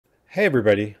Hey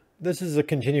everybody, this is a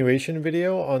continuation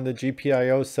video on the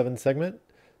GPIO 7 segment.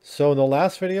 So in the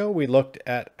last video we looked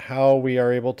at how we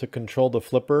are able to control the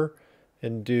flipper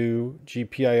and do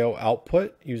GPIO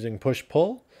output using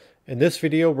push-pull. In this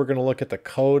video we're going to look at the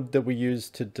code that we use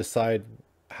to decide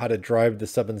how to drive the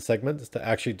 7 segments to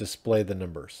actually display the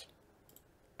numbers.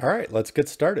 Alright, let's get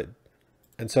started.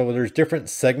 And so there's different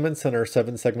segments in our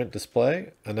 7 segment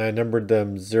display, and I numbered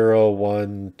them 0,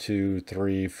 1, 2,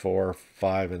 3, 4,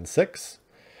 5, and 6.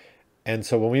 And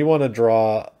so when we want to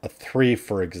draw a 3,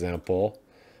 for example,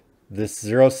 this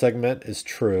 0 segment is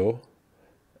true,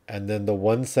 and then the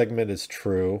 1 segment is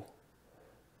true,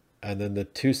 and then the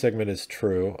 2 segment is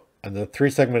true, and the 3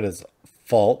 segment is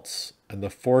false, and the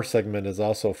 4 segment is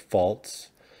also false,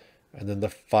 and then the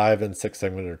 5 and 6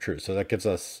 segment are true. So that gives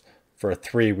us, for a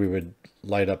 3, we would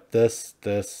light up this,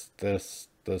 this, this,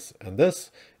 this, and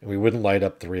this, and we wouldn't light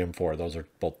up 3 and 4. Those are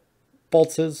both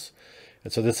falses.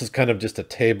 And so this is kind of just a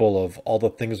table of all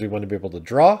the things we want to be able to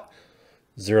draw,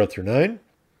 0 through 9.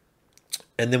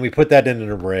 And then we put that in an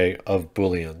array of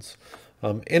Booleans.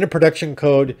 In a production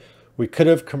code, we could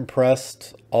have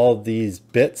compressed all these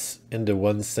bits into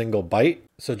one single byte.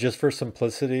 So just for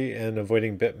simplicity and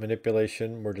avoiding bit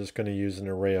manipulation, we're just going to use an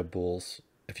array of bools.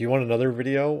 If you want another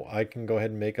video, I can go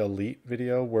ahead and make a Leet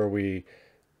video where we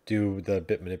do the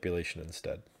bit manipulation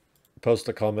instead. Post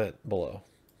a comment below.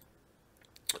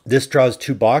 This draws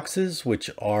 2 boxes, which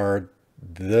are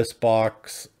this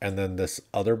box and then this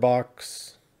other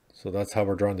box. So that's how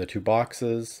we're drawing the 2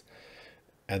 boxes.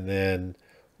 And then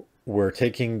we're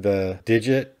taking the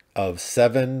digit of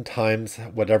 7 times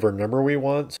whatever number we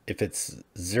want. If it's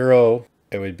 0,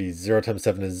 it would be 0 times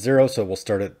 7 is 0. So we'll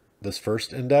start at this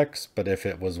first index. But if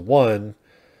it was 1,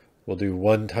 we'll do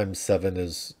 1 times 7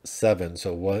 is 7.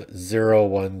 So 0,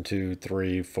 1, 2,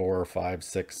 3, 4, 5,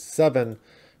 6, 7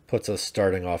 puts us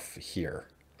starting off here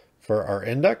for our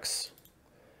index.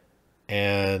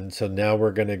 And so now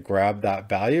we're going to grab that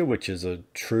value, which is a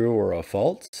true or a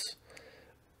false.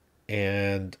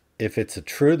 And if it's a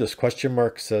true, this question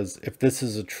mark says if this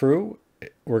is a true,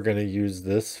 we're going to use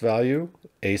this value,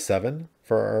 A7,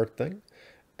 for our thing.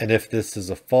 And if this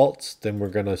is a false, then we're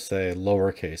going to say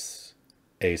lowercase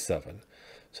a7.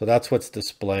 So that's what's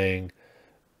displaying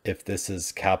if this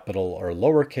is capital or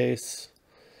lowercase,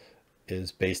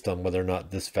 is based on whether or not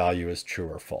this value is true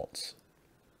or false.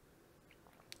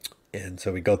 And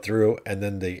so we go through, and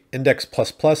then the index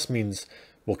plus plus means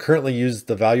we'll currently use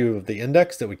the value of the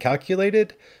index that we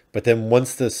calculated, but then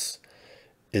once this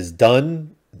is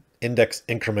done, index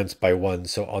increments by 1.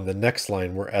 So on the next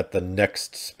line, we're at the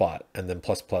next spot, and then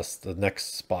plus plus the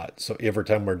next spot. So every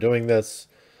time we're doing this,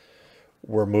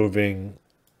 we're moving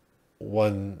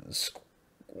one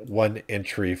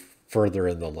entry further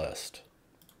in the list.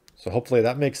 So hopefully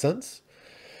that makes sense.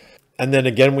 And then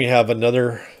again, we have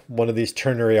another one of these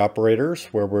ternary operators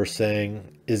where we're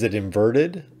saying, is it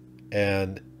inverted?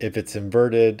 And if it's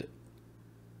inverted,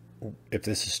 if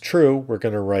this is true, we're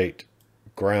going to write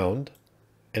ground.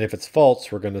 And if it's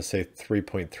false, we're going to say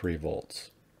 3.3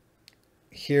 volts.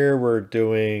 Here we're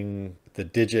doing the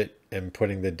digit and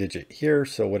putting the digit here.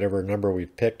 So whatever number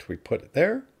we've picked, we put it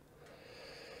there.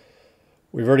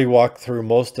 We've already walked through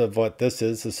most of what this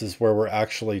is. This is where we're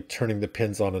actually turning the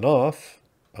pins on and off.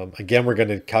 Again, we're going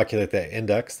to calculate that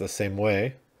index the same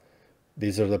way.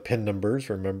 These are the pin numbers,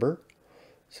 remember?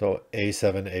 So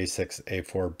A7, A6,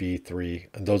 A4, B3,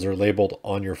 and those are labeled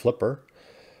on your flipper.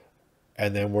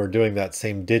 And then we're doing that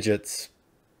same digits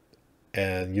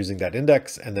and using that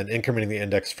index and then incrementing the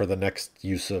index for the next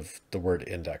use of the word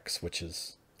index, which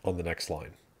is on the next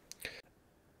line.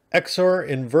 XOR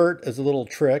invert is a little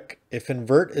trick. If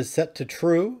invert is set to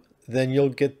true, then you'll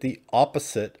get the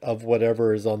opposite of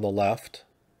whatever is on the left.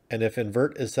 And if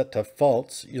invert is set to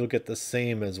false, you'll get the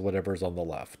same as whatever's on the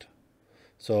left.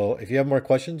 So if you have more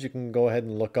questions, you can go ahead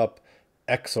and look up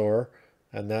XOR,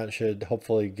 and that should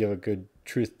hopefully give a good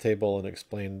truth table and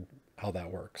explain how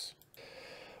that works.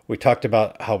 We talked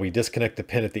about how we disconnect the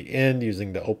pin at the end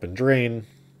using the open drain.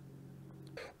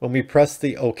 When we press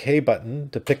the OK button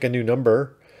to pick a new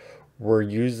number, we're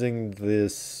using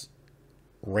this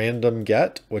random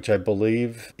get, which I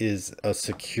believe is a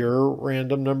secure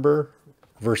random number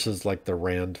versus like the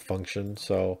rand function.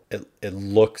 So it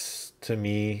looks to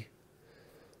me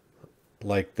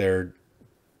like they're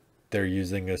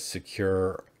using a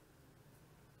secure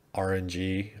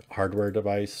RNG hardware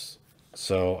device.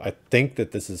 So I think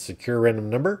that this is a secure random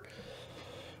number.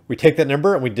 We take that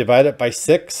number and we divide it by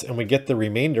 6 and we get the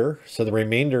remainder. So the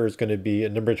remainder is going to be a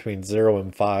number between 0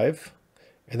 and 5.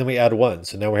 And then we add 1.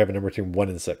 So now we have a number between 1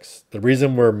 and 6. The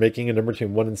reason we're making a number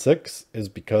between 1 and 6 is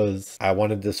because I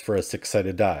wanted this for a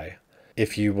 6-sided die.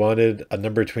 If you wanted a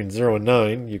number between 0 and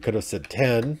 9, you could have said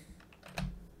 10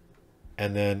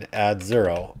 and then add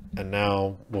 0. And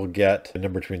now we'll get a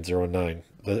number between 0 and 9.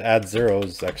 The add 0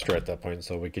 is extra at that point,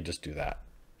 so we could just do that.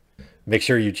 Make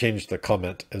sure you change the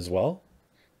comment as well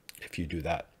if you do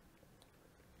that.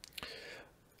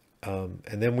 And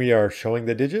then we are showing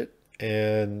the digit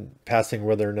and passing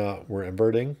whether or not we're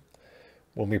inverting.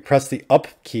 When we press the up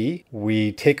key,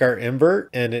 we take our invert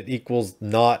and it equals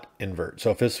not invert.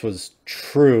 So if this was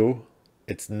true,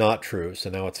 it's not true. So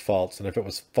now it's false. And if it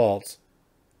was false,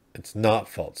 it's not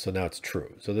false. So now it's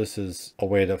true. So this is a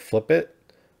way to flip it.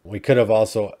 We could have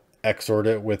also XORed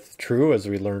it with true as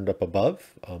we learned up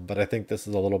above. But I think this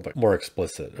is a little bit more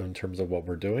explicit in terms of what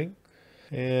we're doing.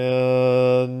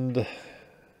 And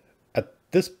at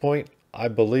this point, I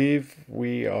believe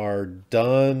we are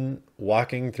done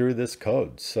walking through this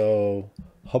code. So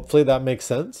hopefully that makes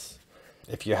sense.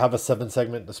 If you have a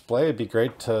 7-segment display, it'd be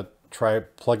great to try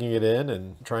plugging it in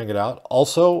and trying it out.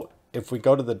 Also, if we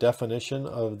go to the definition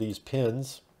of these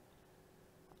pins,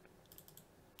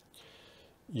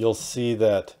 you'll see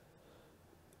that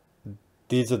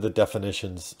these are the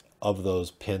definitions of those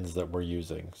pins that we're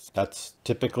using. That's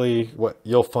typically what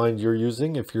you'll find you're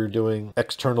using if you're doing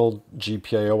external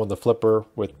GPIO on the flipper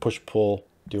with push-pull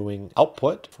doing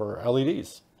output for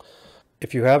LEDs.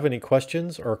 If you have any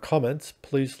questions or comments,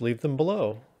 please leave them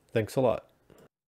below. Thanks a lot.